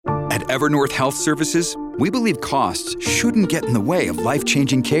At Evernorth Health Services, we believe costs shouldn't get in the way of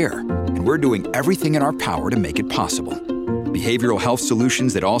life-changing care, and we're doing everything in our power to make it possible. Behavioral health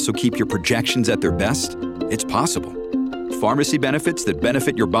solutions that also keep your projections at their best? It's possible. Pharmacy benefits that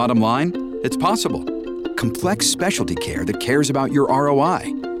benefit your bottom line? It's possible. Complex specialty care that cares about your ROI?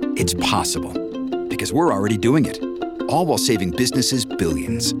 It's possible. Because we're already doing it. All while saving businesses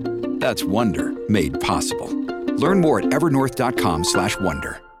billions. That's Wonder made possible. Learn more at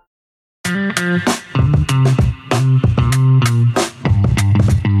evernorth.com/wonder.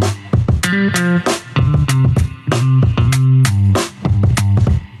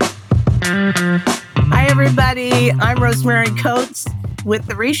 Hi, everybody. I'm Rosemary Coates with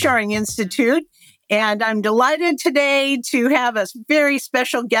the Reshoring Institute, and I'm delighted today to have a very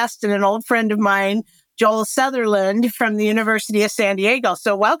special guest and an old friend of mine, Joel Sutherland from the University of San Diego.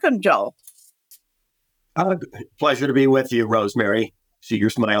 So welcome, Joel. Pleasure to be with you, Rosemary. See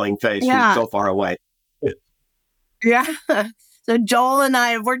your smiling face from so far away. Yeah. So Joel and I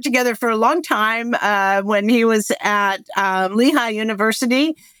have worked together for a long time when he was at Lehigh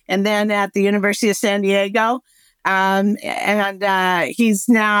University and then at the University of San Diego. And he's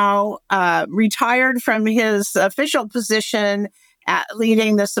now retired from his official position at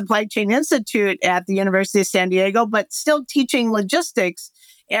leading the Supply Chain Institute at the University of San Diego, but still teaching logistics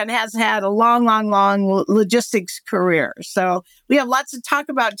and has had a long logistics career. So we have lots to talk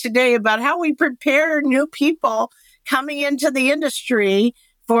about today about how we prepare new people coming into the industry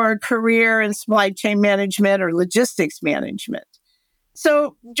for a career in supply chain management or logistics management.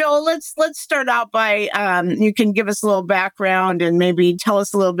 So, Joel, let's start out by you can give us a little background and maybe tell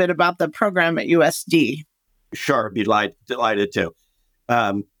us a little bit about the program at USD. Sure, be delighted to.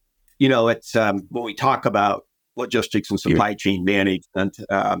 It's when we talk about logistics and supply chain management,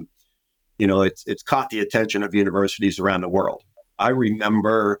 it's caught the attention of universities around the world. I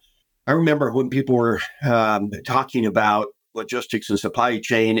remember when people were talking about logistics and supply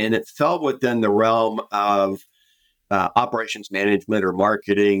chain, and it fell within the realm of operations management or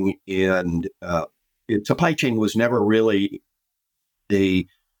marketing, and supply chain was never really a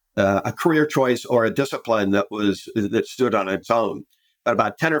career choice or a discipline that stood on its own. But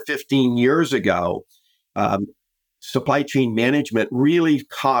about 10 or 15 years ago, supply chain management really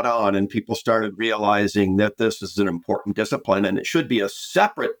caught on, and people started realizing that this is an important discipline, and it should be a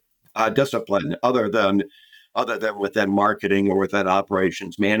separate discipline other than within marketing or within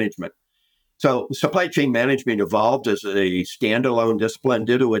operations management. So supply chain management evolved as a standalone discipline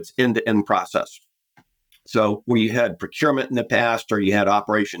due to its end-to-end process. So where you had procurement in the past, or you had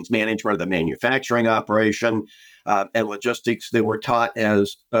operations management of the manufacturing operation, and logistics, they were taught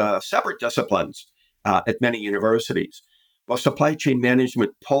as separate disciplines at many universities. Well, supply chain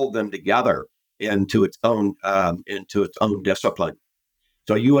management pulled them together into its own discipline.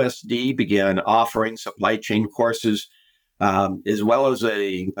 So USD began offering supply chain courses as well as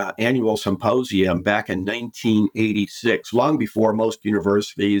a annual symposium back in 1986, long before most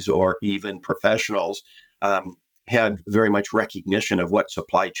universities or even professionals had very much recognition of what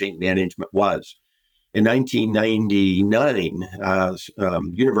supply chain management was. In 1999,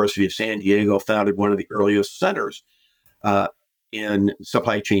 University of San Diego founded one of the earliest centers in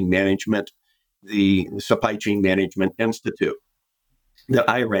supply chain management, the Supply Chain Management Institute, that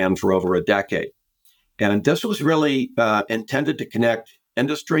I ran for over a decade. And this was really intended to connect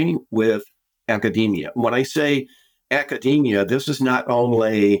industry with academia. When I say academia, this is not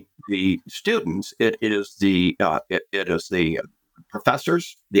only the students; it is the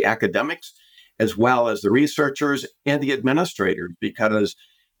professors, the academics, as well as the researchers and the administrators. Because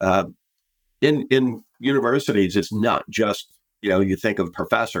in universities, it's not just you think of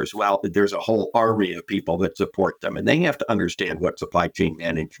professors. Well, there's a whole army of people that support them, and they have to understand what supply chain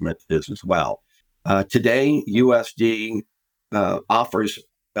management is as well. Today, USD offers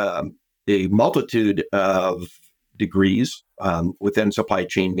a multitude of degrees within supply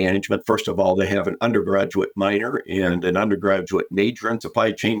chain management. First of all, they have an undergraduate minor and an undergraduate major in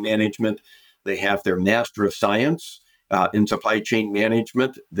supply chain management. They have their Master of Science in supply chain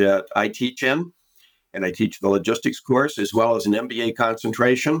management that I teach in, and I teach the logistics course, as well as an MBA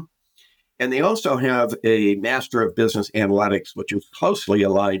concentration. And they also have a Master of Business Analytics, which is closely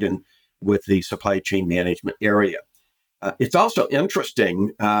aligned with the supply chain management area. It's also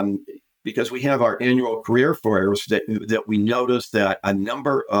interesting because we have our annual career fairs that we notice that a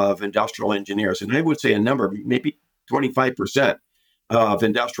number of industrial engineers, and I would say a number, maybe 25% of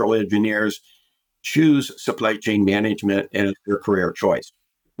industrial engineers choose supply chain management as their career choice.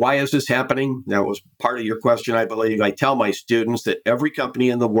 Why is this happening? That was part of your question, I believe. I tell my students that every company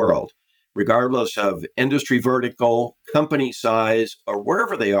in the world regardless of industry vertical, company size, or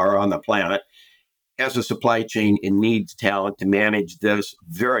wherever they are on the planet, has a supply chain and needs talent to manage this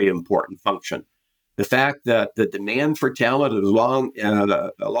very important function. The fact that the demand for talent,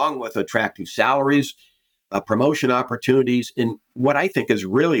 along with attractive salaries, promotion opportunities, and what I think is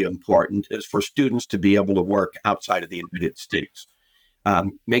really important is for students to be able to work outside of the United States.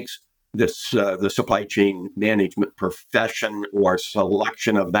 Makes this the supply chain management profession or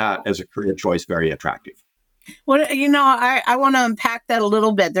selection of that as a career choice very attractive. Well, I want to unpack that a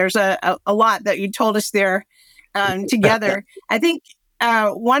little bit. There's a lot that you told us there together. I think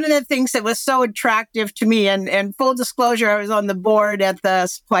one of the things that was so attractive to me, and full disclosure, I was on the board at the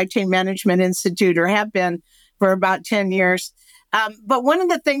Supply Chain Management Institute, or have been for about 10 years. But one of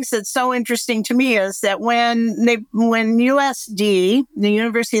the things that's so interesting to me is that when USD, the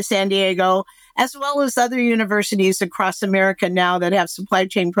University of San Diego, as well as other universities across America now that have supply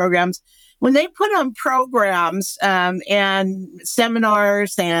chain programs, when they put on programs and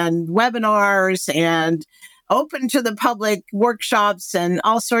seminars and webinars and open to the public workshops and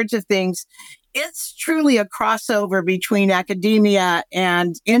all sorts of things, it's truly a crossover between academia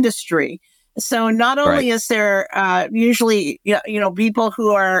and industry. So not only is there usually people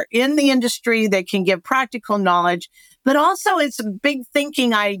who are in the industry that can give practical knowledge, but also it's big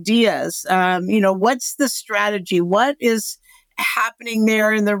thinking ideas. What's the strategy? What is happening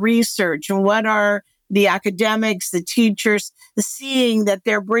there in the research, and what are the academics, the teachers, seeing that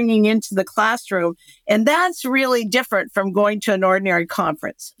they're bringing into the classroom? And that's really different from going to an ordinary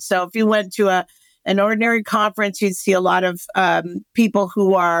conference. So if you went to an ordinary conference, you'd see a lot of people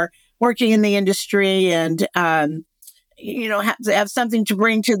who are working in the industry and have something to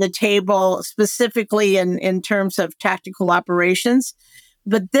bring to the table, specifically in terms of tactical operations.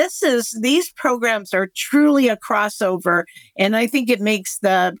 But these programs are truly a crossover. And I think it makes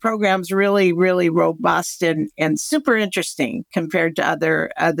the programs really, really robust and super interesting compared to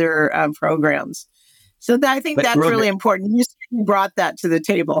other programs. So I think that's really important. You brought that to the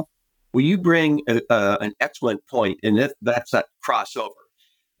table. Well, you bring an excellent point, and that's that crossover.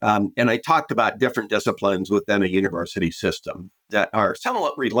 And I talked about different disciplines within a university system that are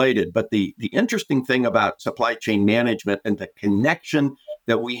somewhat related. But the interesting thing about supply chain management and the connection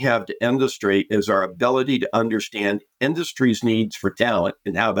that we have to industry is our ability to understand industry's needs for talent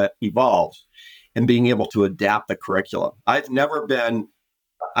and how that evolves, and being able to adapt the curriculum. I've been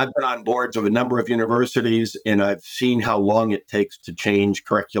on boards of a number of universities, and I've seen how long it takes to change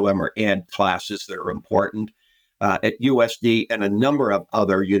curriculum or add classes that are important. At USD and a number of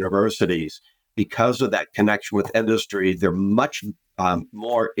other universities, because of that connection with industry, they're much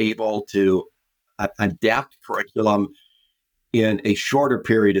more able to adapt curriculum in a shorter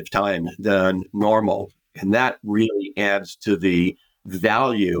period of time than normal. And that really adds to the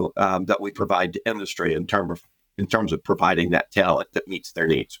value that we provide to industry in terms of providing that talent that meets their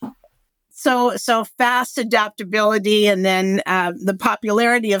needs. So fast adaptability, and then the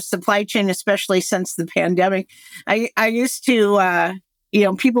popularity of supply chain, especially since the pandemic. I used to,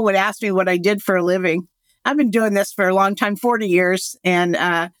 people would ask me what I did for a living. I've been doing this for a long time, 40 years. And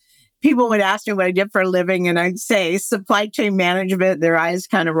people would ask me what I did for a living, and I'd say supply chain management. Their eyes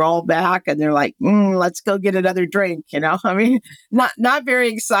kind of roll back and they're like, let's go get another drink. Not very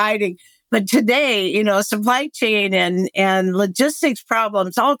exciting. But today, supply chain and logistics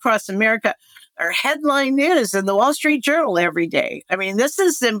problems all across America are headline news in the Wall Street Journal every day. This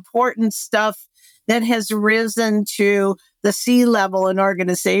is important stuff that has risen to the C-level in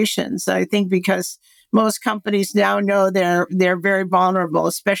organizations. I think because most companies now know they're very vulnerable,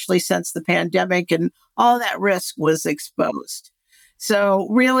 especially since the pandemic and all that risk was exposed. So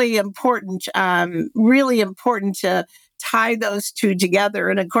really important to tie those two together.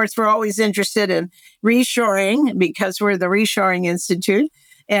 And of course, we're always interested in reshoring because we're the Reshoring Institute,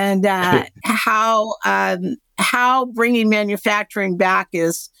 and how bringing manufacturing back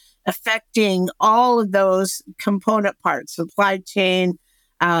is affecting all of those component parts: supply chain,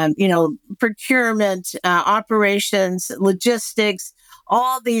 procurement, operations, logistics.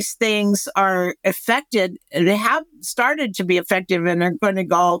 All these things are affected, and they have started to be effective, and are going to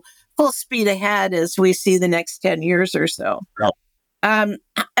go full speed ahead as we see the next 10 years or so. The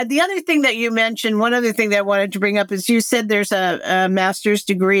other thing that you mentioned, one other thing that I wanted to bring up is you said there's a master's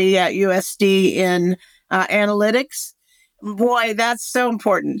degree at USD in analytics. Boy, that's so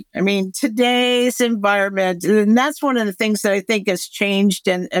important. Today's environment, and that's one of the things that I think has changed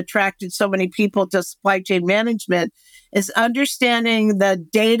and attracted so many people to supply chain management, is understanding the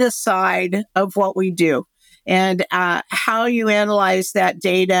data side of what we do. And how you analyze that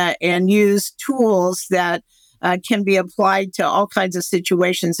data and use tools that can be applied to all kinds of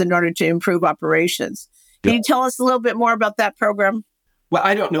situations in order to improve operations. Can you tell us a little bit more about that program? Well,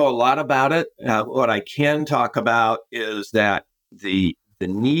 I don't know a lot about it. What I can talk about is that the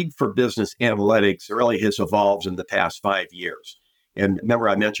need for business analytics really has evolved in the past 5 years. And remember,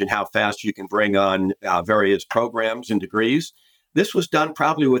 I mentioned how fast you can bring on various programs and degrees. This was done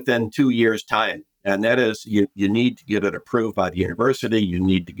probably within 2 years' time. And that is, you need to get it approved by the university. You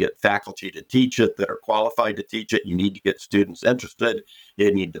need to get faculty to teach it that are qualified to teach it. You need to get students interested.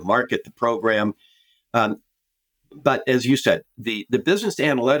 You need to market the program. But as you said, the business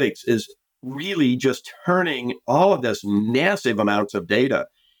analytics is really just turning all of this massive amounts of data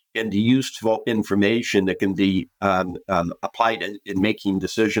into useful information that can be applied in making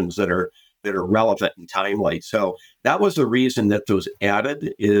decisions that are relevant and timely. So that was the reason that those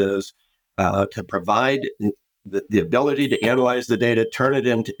added is to provide the ability to analyze the data, turn it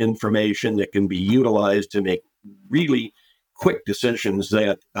into information that can be utilized to make really quick decisions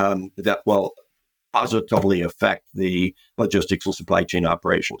that will positively affect the logistics and supply chain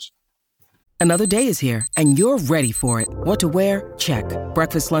operations. Another day is here, and you're ready for it. What to wear? Check.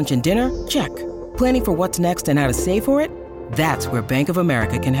 Breakfast, lunch, and dinner? Check. Planning for what's next and how to save for it? That's where Bank of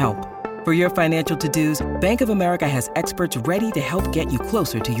America can help. For your financial to-dos, Bank of America has experts ready to help get you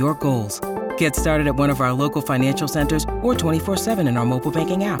closer to your goals. Get started at one of our local financial centers or 24/7 in our mobile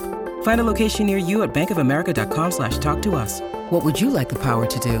banking app. Find a location near you at bankofamerica.com/talktous. What would you like the power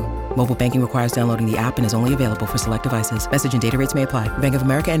to do? Mobile banking requires downloading the app and is only available for select devices. Message and data rates may apply. Bank of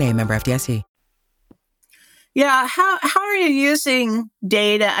America N.A., member FDIC. Yeah, how are you using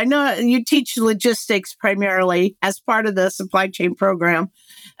data? I know you teach logistics primarily as part of the supply chain program,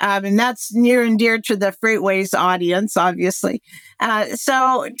 and that's near and dear to the FreightWays audience, obviously.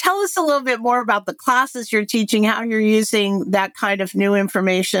 So tell us a little bit more about the classes you're teaching, how you're using that kind of new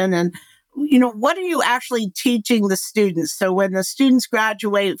information, and what are you actually teaching the students? So when the students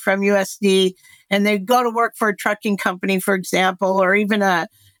graduate from USD and they go to work for a trucking company, for example, or even a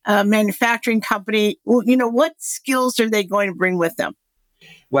manufacturing company, what skills are they going to bring with them?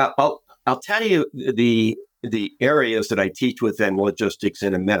 Well, I'll tell you the areas that I teach within logistics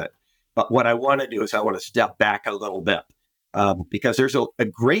in a minute. But what I want to do is I want to step back a little bit because there's a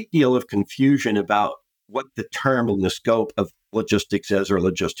great deal of confusion about what the term and the scope of logistics is or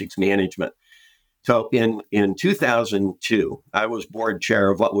logistics management. So in 2002, I was board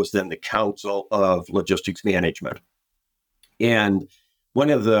chair of what was then the Council of Logistics Management. And one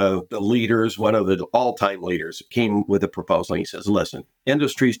of the leaders, one of the all-time leaders, came with a proposal. He says, listen,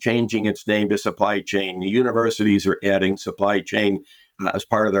 industry's changing its name to supply chain. The universities are adding supply chain as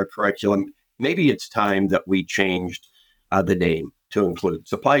part of their curriculum. Maybe it's time that we changed the name to include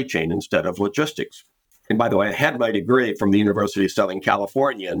supply chain instead of logistics. And by the way, I had my degree from the University of Southern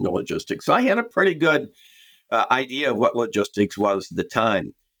California in logistics. So I had a pretty good idea of what logistics was at the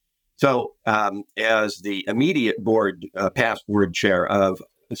time. So as the immediate past board chair of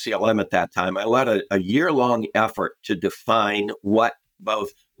CLM at that time, I led a year-long effort to define what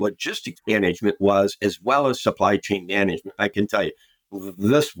both logistics management was as well as supply chain management. I can tell you,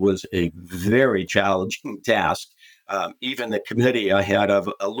 this was a very challenging task. Even the committee I had of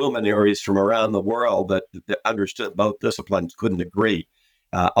luminaries from around the world that understood both disciplines couldn't agree.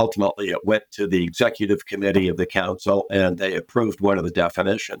 Ultimately, it went to the executive committee of the council, and they approved one of the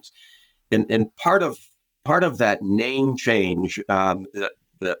definitions. And part of that name change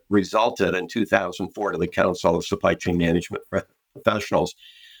that resulted in 2004 to the Council of Supply Chain Management Professionals,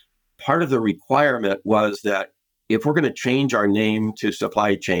 part of the requirement was that if we're going to change our name to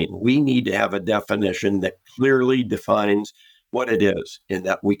supply chain, we need to have a definition that clearly defines what it is, and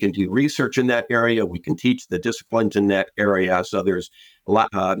that we can do research in that area. We can teach the disciplines in that area. So there's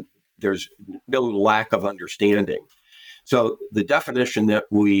no lack of understanding. So the definition that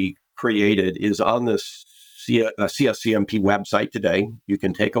we created is on the CSCMP website today. You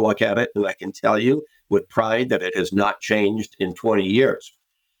can take a look at it, and I can tell you with pride that it has not changed in 20 years.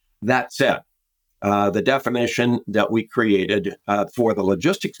 That said, the definition that we created for the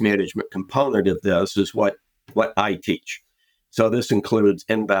logistics management component of this is what I teach. So this includes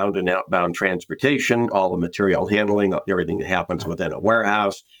inbound and outbound transportation, all the material handling, everything that happens within a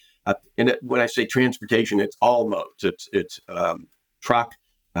warehouse. When I say transportation, it's all modes. It's truck,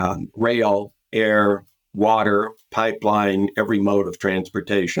 rail, air, water, pipeline, every mode of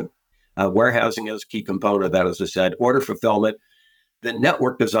transportation. Warehousing is a key component of that, as I said. Order fulfillment, the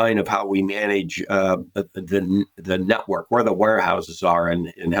network design of how we manage the network, where the warehouses are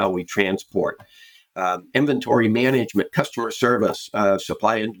and how we transport. Inventory management, customer service,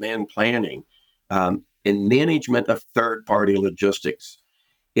 supply and demand planning, and management of third-party logistics.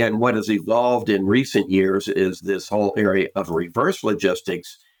 And what has evolved in recent years is this whole area of reverse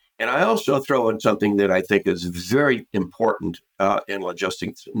logistics. And I also throw in something that I think is very important in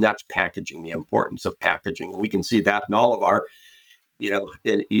logistics, and that's packaging, the importance of packaging. We can see that in all of our,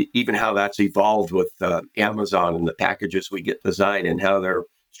 and even how that's evolved with Amazon and the packages we get designed and how they're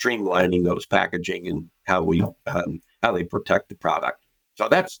streamlining those packaging and how they protect the product. So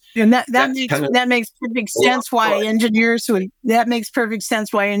that makes perfect sense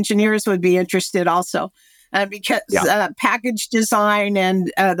why engineers would be interested also. Because package design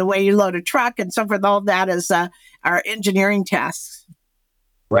and the way you load a truck and so forth, all that is our engineering tasks.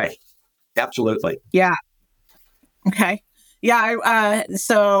 Right. Absolutely. Yeah. Okay. Yeah.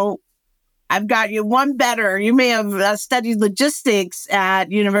 So I've got you one better. You may have studied logistics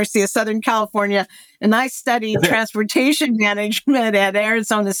at University of Southern California, and I studied transportation management at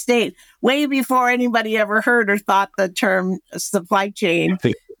Arizona State way before anybody ever heard or thought the term supply chain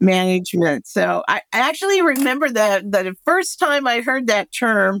management. So I actually remember the first time I heard that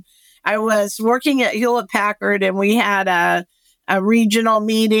term, I was working at Hewlett Packard, and we had a regional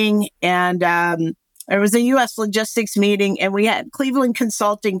meeting, and there was a U.S. logistics meeting, and we had Cleveland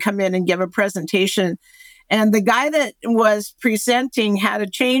Consulting come in and give a presentation. And the guy that was presenting had a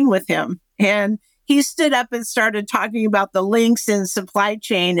chain with him, and he stood up and started talking about the links in supply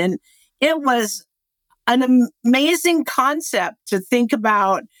chain. And it was an amazing concept to think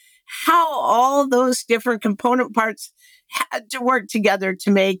about how all those different component parts had to work together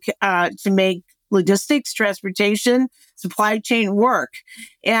to make logistics, transportation, supply chain work.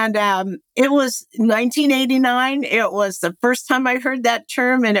 And it was 1989. It was the first time I heard that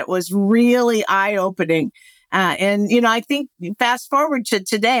term, and it was really eye-opening. And I think fast forward to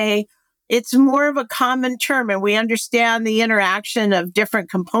today, it's more of a common term, and we understand the interaction of different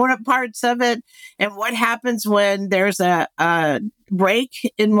component parts of it and what happens when there's a break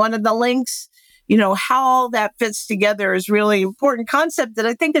in one of the links. How all that fits together is really important concept that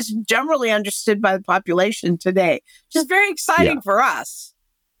I think is generally understood by the population today, which is very exciting for us.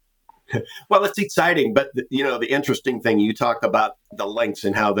 Well, it's exciting, but the interesting thing, you talk about the links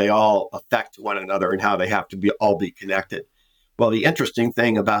and how they all affect one another and how they have to all be connected. Well, the interesting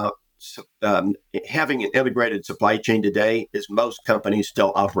thing about having an integrated supply chain today is most companies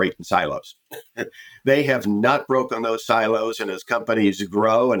still operate in silos. They have not broken those silos, and as companies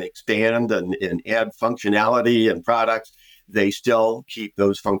grow and expand and add functionality and products, they still keep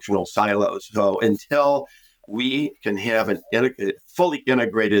those functional silos. So until we can have an fully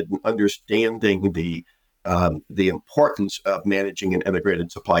integrated and understanding the importance of managing an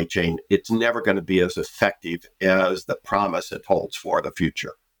integrated supply chain, it's never going to be as effective as the promise it holds for the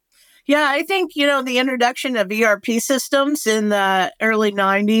future. Yeah, I think, the introduction of ERP systems in the early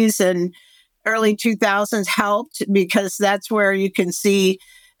 90s and early 2000s helped, because that's where you can see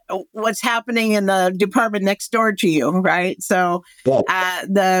what's happening in the department next door to you, right? So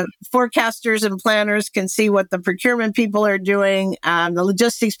the forecasters and planners can see what the procurement people are doing. The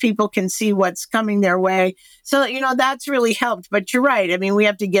logistics people can see what's coming their way. So, that's really helped. But you're right. I mean, we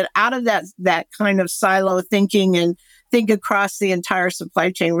have to get out of that kind of silo thinking and think across the entire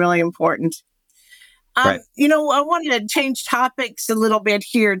supply chain. Really important. Right. I wanted to change topics a little bit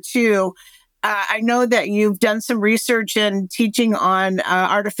here too. I know that you've done some research and teaching on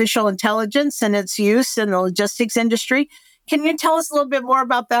artificial intelligence and its use in the logistics industry. Can you tell us a little bit more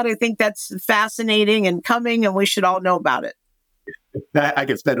about that? I think that's fascinating and coming, and we should all know about it. I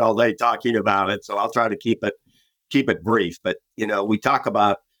could spend all day talking about it, so I'll try to keep it brief. But we talk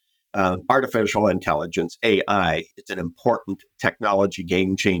about artificial intelligence, AI. It's an important technology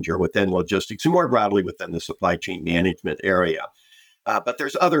game changer within logistics and more broadly within the supply chain management area. But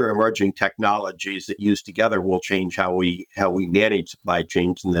there's other emerging technologies that used together will change how we manage supply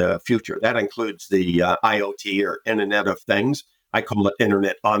chains in the future. That includes the IoT, or Internet of Things. I call it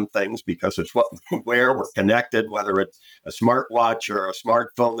Internet on Things because it's where we're connected, whether it's a smartwatch or a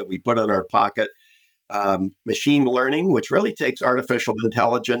smartphone that we put in our pocket. Machine learning, which really takes artificial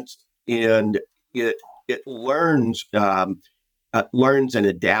intelligence and it learns and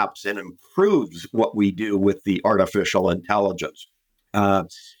adapts and improves what we do with the artificial intelligence.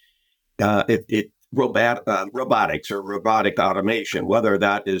 Robotics or robotic automation, whether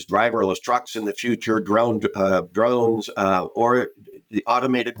that is driverless trucks in the future, drones, or the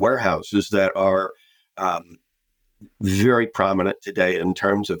automated warehouses that are very prominent today in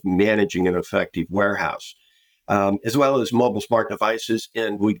terms of managing an effective warehouse, as well as mobile smart devices.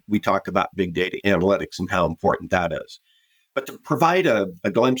 And we talk about big data analytics and how important that is. But to provide a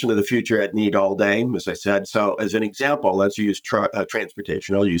glimpse into the future, I'd need all day, as I said. So as an example, let's use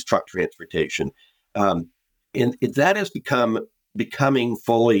transportation. I'll use truck transportation. And that has become becoming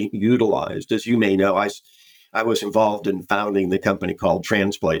fully utilized. As you may know, I was involved in founding the company called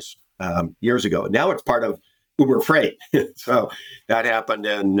Transplace years ago. Now it's part of Uber Freight. So that happened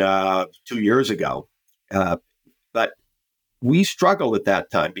in 2 years ago. But we struggled at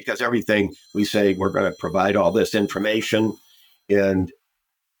that time because everything we say, we're going to provide all this information and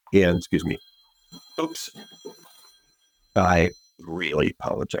excuse me. Oops. I really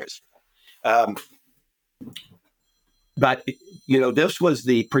apologize. But, this was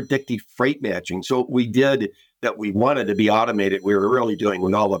the predictive freight matching. So what we did that we wanted to be automated, we were really doing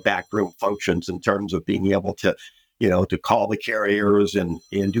with all the backroom functions in terms of being able to, to call the carriers and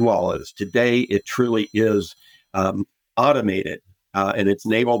do all of this. Today, it truly is automated, and it's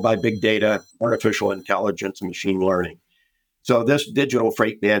enabled by big data, artificial intelligence, and machine learning. So this digital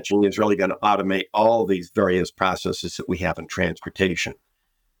freight matching is really going to automate all these various processes that we have in transportation.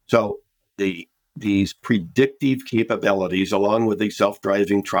 So these predictive capabilities, along with these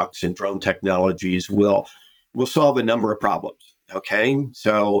self-driving trucks and drone technologies, will solve a number of problems. Okay,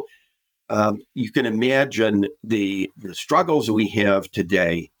 so you can imagine the struggles we have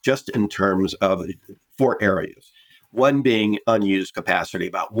today, just in terms of 4 areas. One being unused capacity.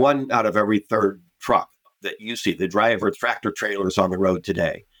 About 1 out of every 3rd truck that you see, the driver tractor trailers on the road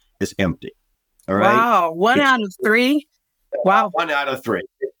today, is empty. All right. Wow, 1 out of 3. Wow. 1 out of 3.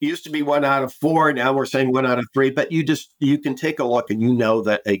 It used to be 1 out of 4. Now we're saying 1 out of 3. But you can take a look and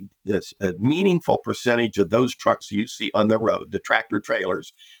that a meaningful percentage of those trucks you see on the road, the tractor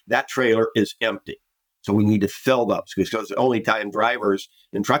trailers, that trailer is empty. So we need to fill those, because the only time drivers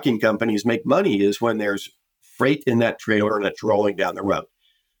and trucking companies make money is when there's freight in that trailer and it's rolling down the road.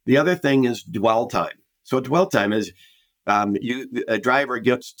 The other thing is dwell time. So dwell time is a driver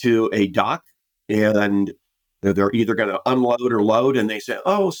gets to a dock and they're either going to unload or load, and they say,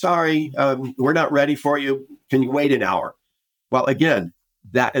 "Oh, sorry, we're not ready for you. Can you wait an hour?" Well, again,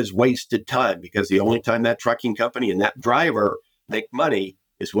 that is wasted time, because the only time that trucking company and that driver make money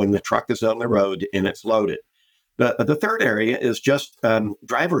is when the truck is on the road and it's loaded. The third area is just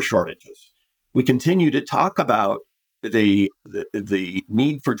driver shortages. We continue to talk about the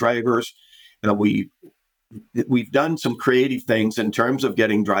need for drivers. We've done some creative things in terms of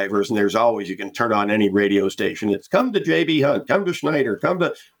getting drivers, and there's always, you can turn on any radio station. It's come to JB Hunt, come to Schneider, come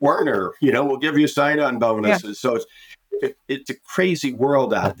to Werner, we'll give you sign-on bonuses. Yeah. So it's a crazy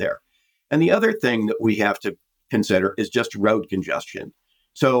world out there. And the other thing that we have to consider is just road congestion.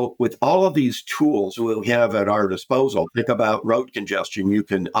 So with all of these tools we have at our disposal, think about road congestion. You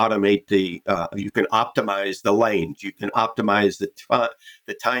can automate you can optimize the lanes. You can optimize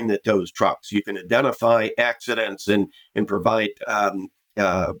the time that those trucks. You can identify accidents and provide an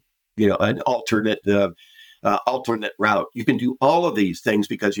alternate route. You can do all of these things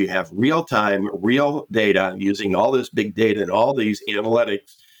because you have real time, real data, using all this big data and all these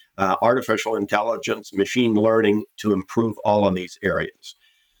analytics, artificial intelligence, machine learning to improve all of these areas.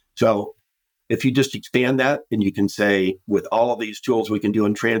 So if you just expand that, and you can say, with all of these tools we can do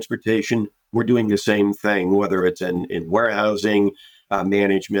in transportation, we're doing the same thing, whether it's in warehousing,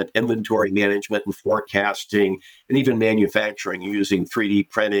 management, inventory management and forecasting, and even manufacturing using 3D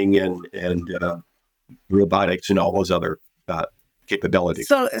printing and robotics and all those other capabilities.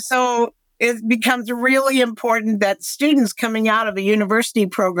 So it becomes really important that students coming out of a university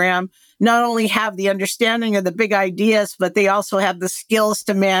program not only have the understanding of the big ideas, but they also have the skills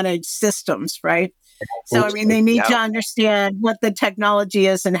to manage systems, right? So, they need to understand what the technology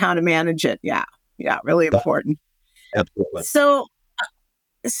is and how to manage it. Yeah, really important. Absolutely.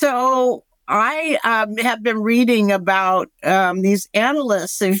 So I have been reading about these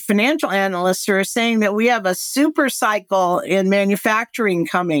analysts, financial analysts, who are saying that we have a super cycle in manufacturing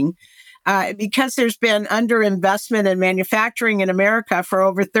coming. Because there's been underinvestment in manufacturing in America for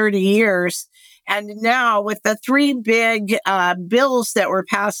over 30 years. And now with the 3 big bills that were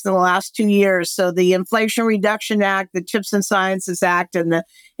passed in the last 2 years, so the Inflation Reduction Act, the Chips and Sciences Act, and the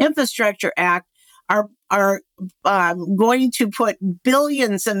Infrastructure Act, are going to put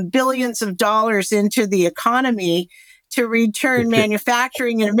billions and billions of dollars into the economy to return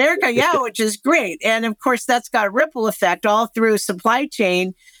manufacturing in America. Yeah, which is great. And of course, that's got a ripple effect all through supply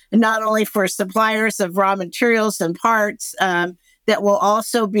chain, and not only for suppliers of raw materials and parts that will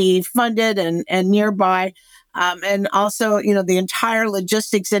also be funded and nearby. And also, the entire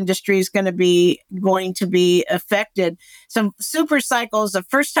logistics industry is going to be affected. Some super cycles. The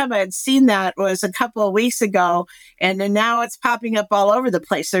first time I had seen that was a couple of weeks ago, and then now it's popping up all over the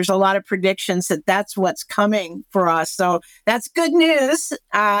place. There's a lot of predictions that that's what's coming for us. So that's good news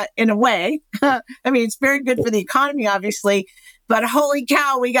in a way. It's very good for the economy, obviously, but holy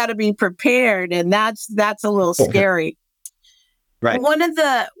cow, we got to be prepared, and that's a little scary. Right. One of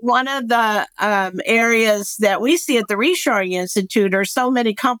the areas that we see at the Reshoring Institute are so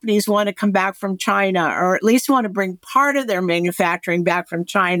many companies want to come back from China, or at least want to bring part of their manufacturing back from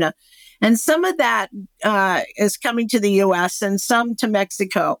China. And some of that is coming to the U.S. and some to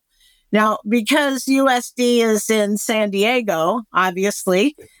Mexico. Now, because USD is in San Diego,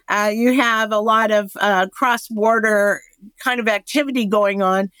 obviously, you have a lot of cross-border kind of activity going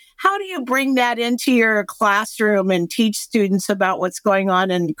on. How do you bring that into your classroom and teach students about what's going on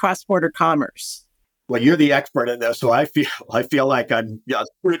in cross-border commerce? Well, you're the expert in this, so I feel like I'm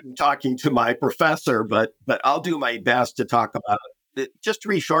talking to my professor, but I'll do my best to talk about just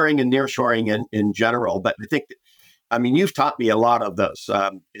reshoring and nearshoring in general. But I mean, you've taught me a lot of this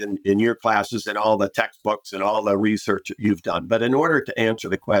in your classes and all the textbooks and all the research that you've done. But in order to answer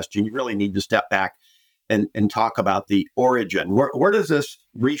the question, you really need to step back and talk about the origin. Where does this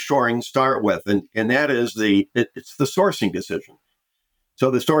reshoring start with? And that is it's the sourcing decision.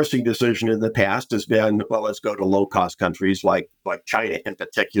 So the sourcing decision in the past has been, well, let's go to low-cost countries like China in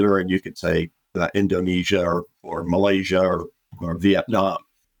particular, and you could say Indonesia or Malaysia or Vietnam.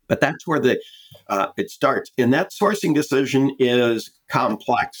 But that's where it starts. And that sourcing decision is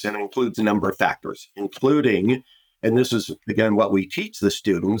complex and includes a number of factors, including, and this is, again, what we teach the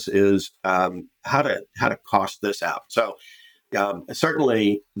students, is how to cost this out. So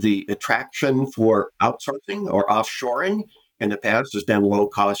certainly the attraction for outsourcing or offshoring in the past has been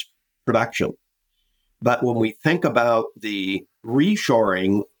low-cost production. But when we think about the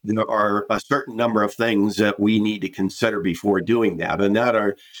reshoring, there are a certain number of things that we need to consider before doing that. And that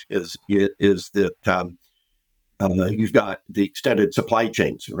is that you've got the extended supply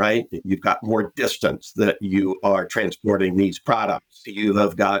chains, right? You've got more distance that you are transporting these products. You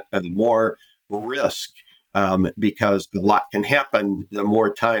have got more risk because a lot can happen the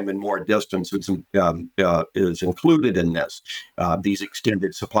more time and more distance is included in these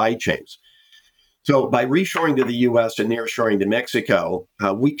extended supply chains. So by reshoring to the U.S. and nearshoring to Mexico,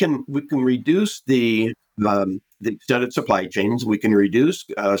 we can reduce the extended supply chains. We can reduce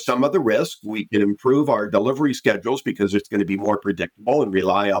some of the risk. We can improve our delivery schedules because it's going to be more predictable and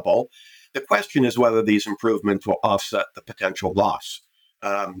reliable. The question is whether these improvements will offset the potential loss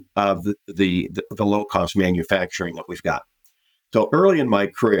of the low-cost manufacturing that we've got. So early in my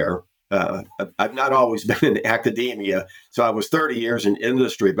career, I've not always been in academia, so I was 30 years in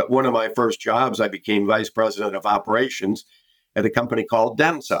industry, but one of my first jobs, I became vice president of operations at a company called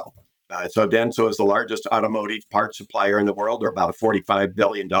Denso. So Denso is the largest automotive parts supplier in the world. They're about a $45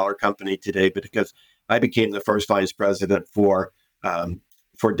 billion company today, but because I became the first vice president for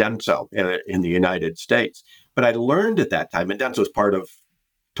Denso in the United States. But I learned at that time, and Denso is part of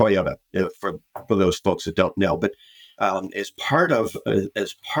Toyota, for those folks that don't know, but as part of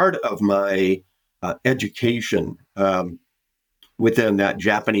my education within that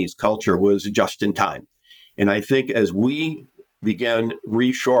Japanese culture was just in time. And I think as we began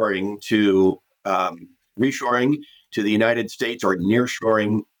reshoring to the United States or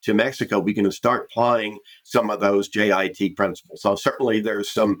nearshoring to Mexico, we can start applying some of those JIT principles. So certainly there's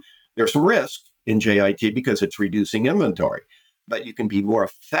some risk in JIT because it's reducing inventory. But you can be more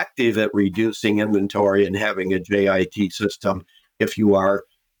effective at reducing inventory and having a JIT system if you are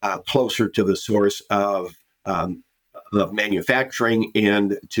closer to the source of manufacturing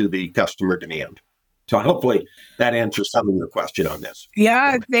and to the customer demand. So hopefully that answers some of your question on this.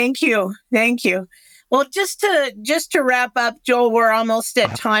 Yeah, thank you. Thank you. Well, just to wrap up, Joel, we're almost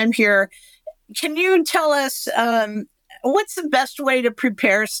at time here. Can you tell us what's the best way to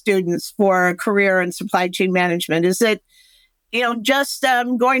prepare students for a career in supply chain management? Is it just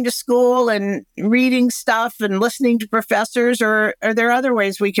going to school and reading stuff and listening to professors, or are there other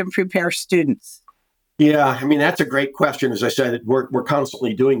ways we can prepare students? Yeah, I mean, that's a great question. As I said, we're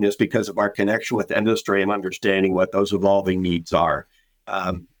constantly doing this because of our connection with industry and understanding what those evolving needs are.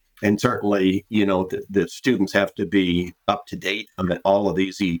 And certainly, the students have to be up to date on all of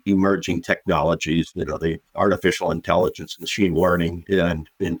these emerging technologies, the artificial intelligence, machine learning,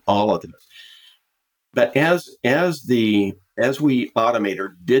 and all of this. But as we automate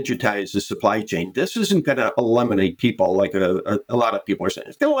or digitize the supply chain, this isn't going to eliminate people like a lot of people are saying.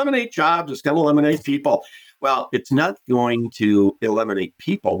 It's going to eliminate jobs. It's going to eliminate people. Well, it's not going to eliminate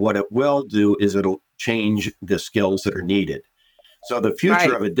people. What it will do is it'll change the skills that are needed. So the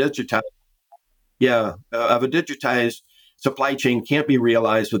future of a digitized supply chain can't be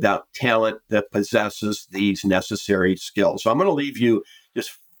realized without talent that possesses these necessary skills. So I'm going to leave you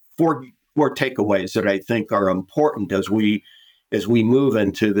just four takeaways that I think are important as we move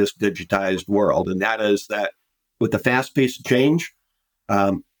into this digitized world. And that is that with the fast pace of change,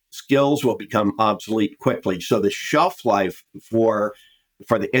 skills will become obsolete quickly. So the shelf life for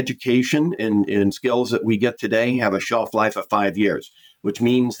the education and skills that we get today have a shelf life of 5 years, which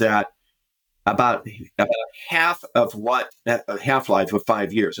means that about half of a half-life of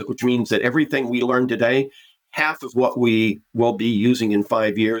 5 years, which means that everything we learn today, half of what we will be using in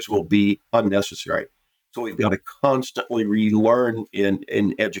 5 years will be unnecessary. So we've got to constantly relearn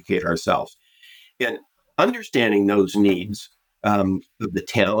and educate ourselves. And understanding those needs, the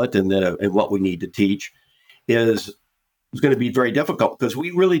talent and what we need to teach is going to be very difficult because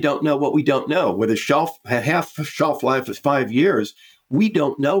we really don't know what we don't know. With a half shelf life is 5 years, we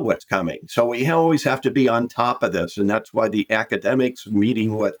don't know what's coming. So we always have to be on top of this. And that's why the academics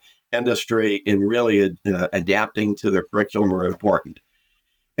meeting with industry and really adapting to their curriculum are important.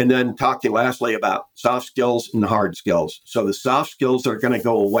 And then talking lastly about soft skills and hard skills. So the soft skills are going to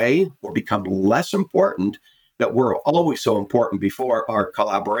go away or become less important that were always so important before are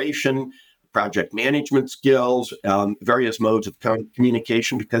collaboration, project management skills, various modes of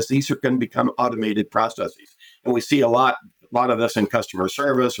communication, because these are going to become automated processes. And we see a lot of this in customer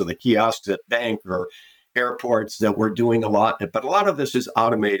service or the kiosks at bank or airports that we're doing a lot, but a lot of this is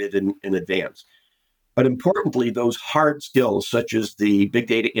automated in advance. But importantly, those hard skills, such as the big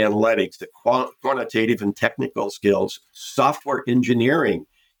data analytics, the quantitative and technical skills, software engineering,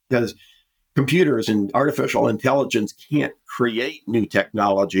 because computers and artificial intelligence can't create new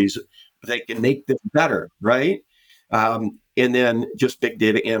technologies, they can make them better, right? And then just big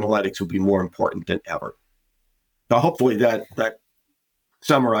data analytics will be more important than ever. So hopefully that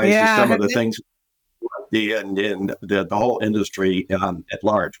summarizes some of the things and the whole industry at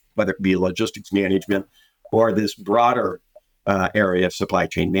large, whether it be logistics management or this broader area of supply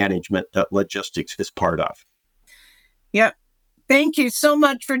chain management that logistics is part of. Yep. Thank you so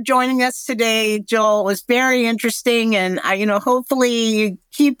much for joining us today, Joel. It was very interesting. And, hopefully you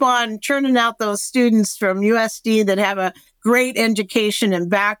keep on churning out those students from USD that have a great education and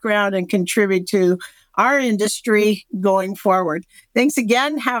background and contribute to our industry going forward. Thanks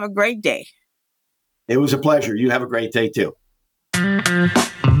again. Have a great day. It was a pleasure. You have a great day too.